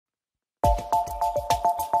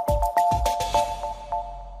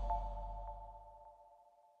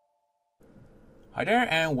Hi there,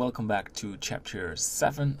 and welcome back to chapter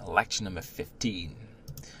 7, lecture number 15.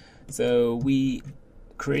 So we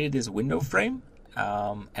created this window frame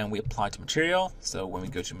and we applied to material. So when we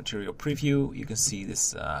go to material preview, you can see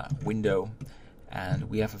this window, and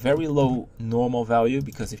we have a very low normal value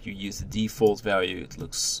because if you use the default value, it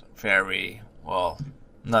looks very, well,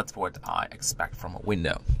 not what I expect from a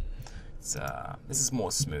window. This is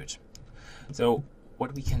more smooth. So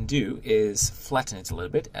what we can do is flatten it a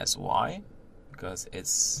little bit as Y, because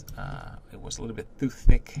it was a little bit too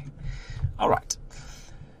thick. All right,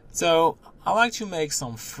 so I like to make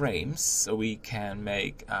some frames so we can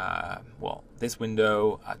make well, this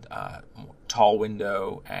window, a more tall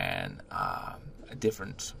window, and a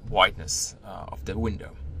different whiteness of the window.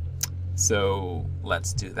 So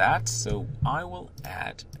let's do that. So I will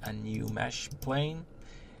add a new mesh plane,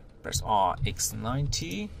 press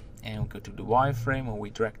RX90, and we go to the wireframe, and we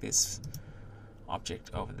drag this object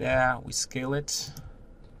over there, we scale it,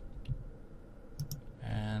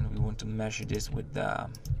 and we want to measure this with the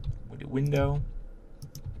window.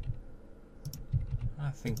 I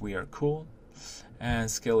think we are cool,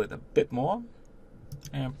 and scale it a bit more,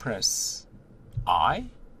 and press I,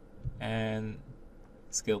 and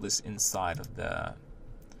scale this inside of the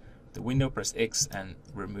window. Press X and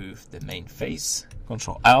remove the main face.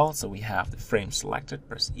 Control L, so we have the frame selected.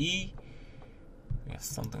 Press E. We have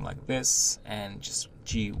something like this, and just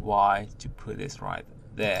GY to put this right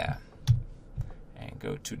there. And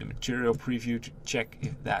go to the material preview to check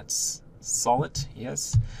if that's solid.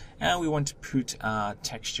 Yes. And we want to put a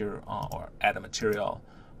texture or add a material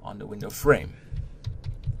on the window frame.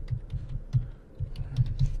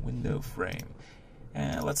 Window frame.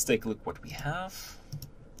 And let's take a look what we have.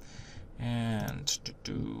 And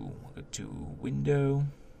go to window,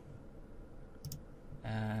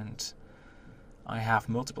 and I have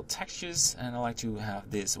multiple textures, and I like to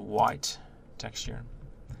have this white texture.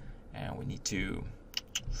 And we need to,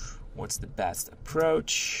 what's the best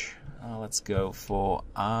approach? Let's go for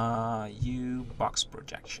U box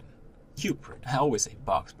projection. I always say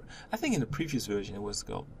box. I think in the previous version it was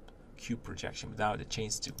called cube projection, but now it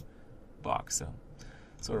changed to box, so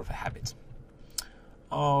sort of a habit.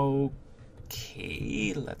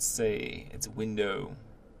 Okay, let's say it's a window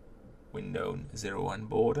 01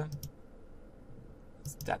 border.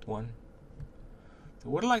 It's that one. So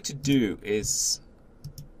what I like to do is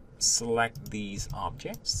select these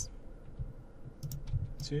objects,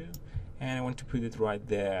 and I want to put it right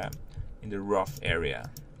there in the rough area,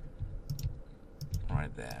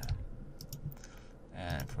 right there.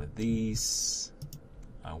 And for these,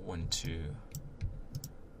 I want to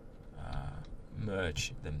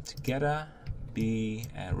merge them together. B,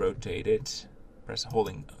 and rotate it. Press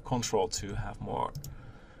holding Control to have more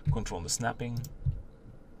control on the snapping.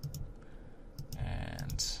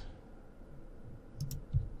 And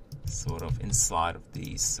sort of inside of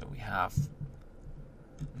these, so we have,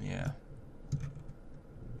 yeah.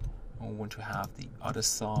 I want to have the other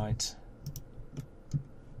side,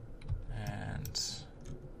 and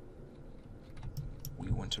we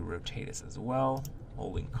want to rotate this as well,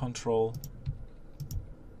 holding Control.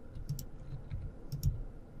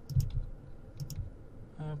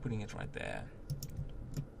 Putting it right there,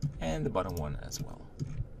 and the bottom one as well,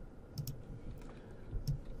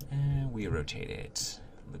 and we rotate it.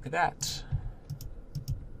 Look at that,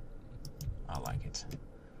 I like it.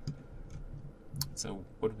 So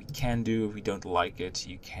what we can do, if we don't like it,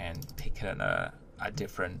 you can pick a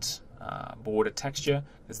different border texture,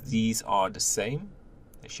 because these are the same,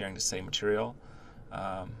 they're sharing the same material.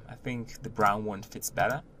 I think the brown one fits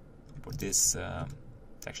better for this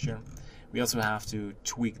texture. We also have to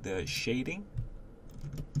tweak the shading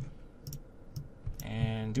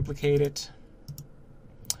and duplicate it,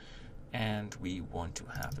 and we want to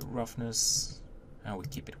have the roughness, and we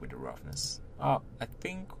keep it with the roughness. I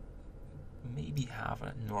think maybe have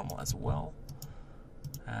a normal as well.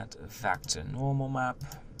 Add a vector normal map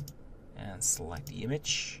and select the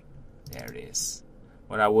image. There it is.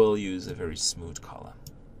 But I will use a very smooth color,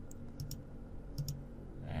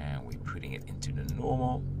 and we're putting it into the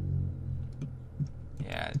normal.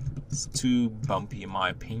 Yeah, it's too bumpy in my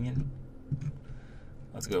opinion.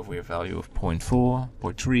 Let's go for a value of 0.4,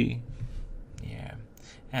 0.3. Yeah,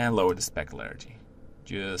 and lower the specularity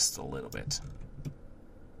just a little bit.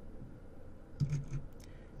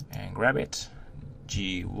 And grab it,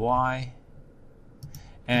 GY.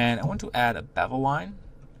 And I want to add a bevel line.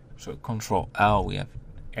 So Control L, we have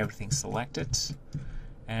everything selected.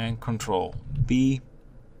 And Control B,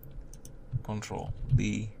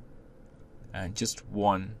 and just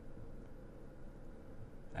one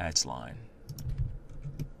edge line.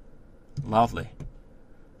 Lovely.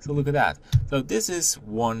 So look at that. So this is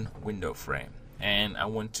one window frame, and I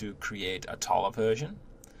want to create a taller version.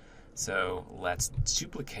 So let's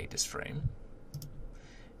duplicate this frame,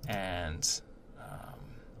 and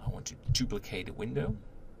I want to duplicate a window.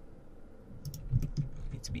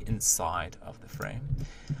 It needs to be inside of the frame.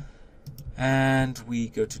 And we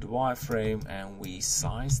go to the wireframe and we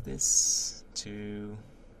size this to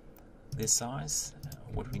this size.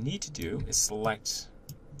 What we need to do is select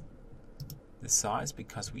the size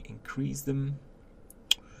because we increase them,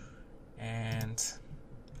 and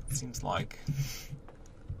it seems like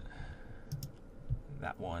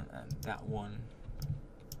that one and that one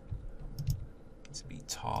needs to be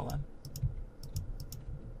taller.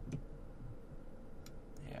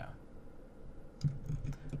 Yeah.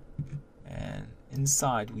 And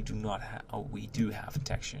inside we do not have, oh, we do have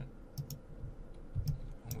texture.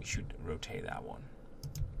 We should rotate that one.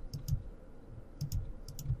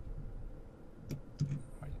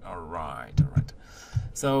 All right.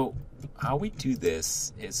 So how we do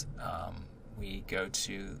this is we go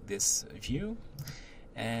to this view,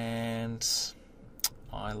 and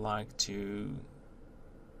I like to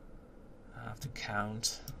have to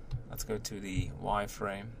count. Let's go to the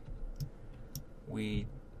wireframe. We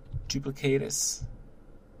duplicate this,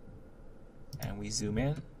 and we zoom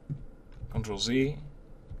in. Control Z,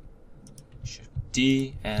 Shift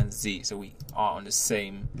D, and Z. So we are on the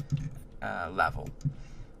same level.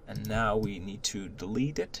 And now we need to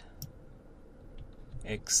delete it.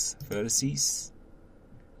 X vertices,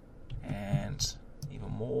 and even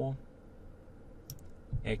more.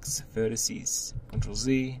 X vertices. Control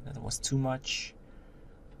Z. That was too much.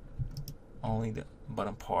 Only the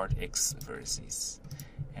bottom part X vertices.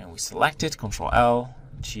 And we select it. Control L,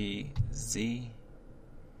 G, Z.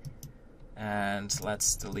 And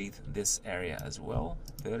let's delete this area as well.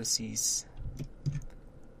 Vertices.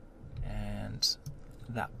 And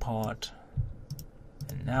that part,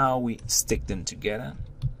 and now we stick them together,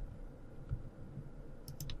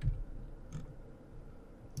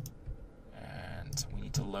 and we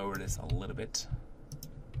need to lower this a little bit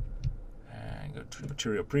and go to the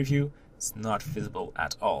material preview. It's not visible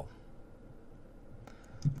at all,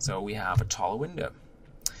 so we have a taller window.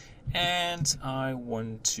 And I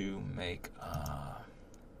want to make a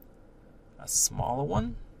smaller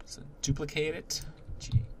one, so duplicate it,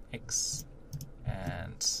 GX,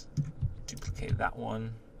 and duplicate that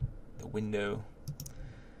one, the window,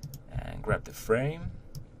 and grab the frame,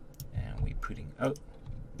 and we putting out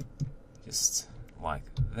just like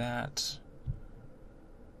that.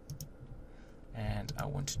 And I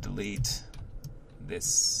want to delete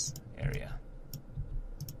this area.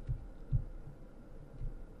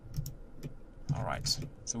 Alright,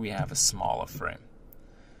 so we have a smaller frame.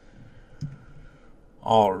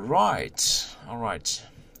 Alright,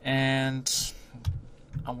 and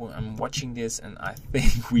I'm watching this, and I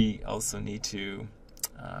think we also need to,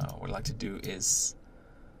 what I'd like to do is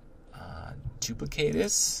duplicate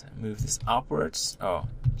this, move this upwards,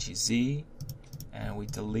 GZ, and we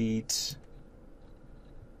delete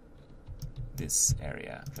this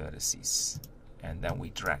area, vertices, and then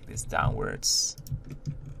we drag this downwards,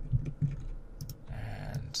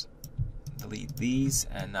 and delete these,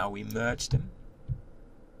 and now we merge them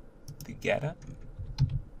together.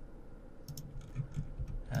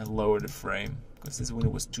 And lower the frame because this window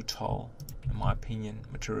was too tall, in my opinion.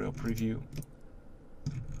 Material preview.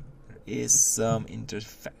 There is some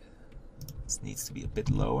interface. This needs to be a bit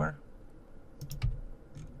lower.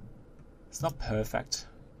 It's not perfect,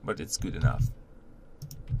 but it's good enough.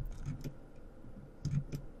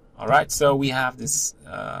 Alright, so we have this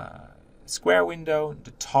square window,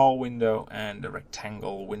 the tall window, and the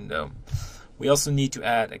rectangle window. We also need to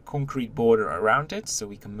add a concrete border around it so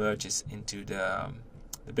we can merge this into the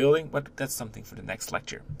building, but that's something for the next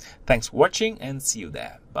lecture. Thanks for watching, and see you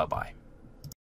there. Bye bye.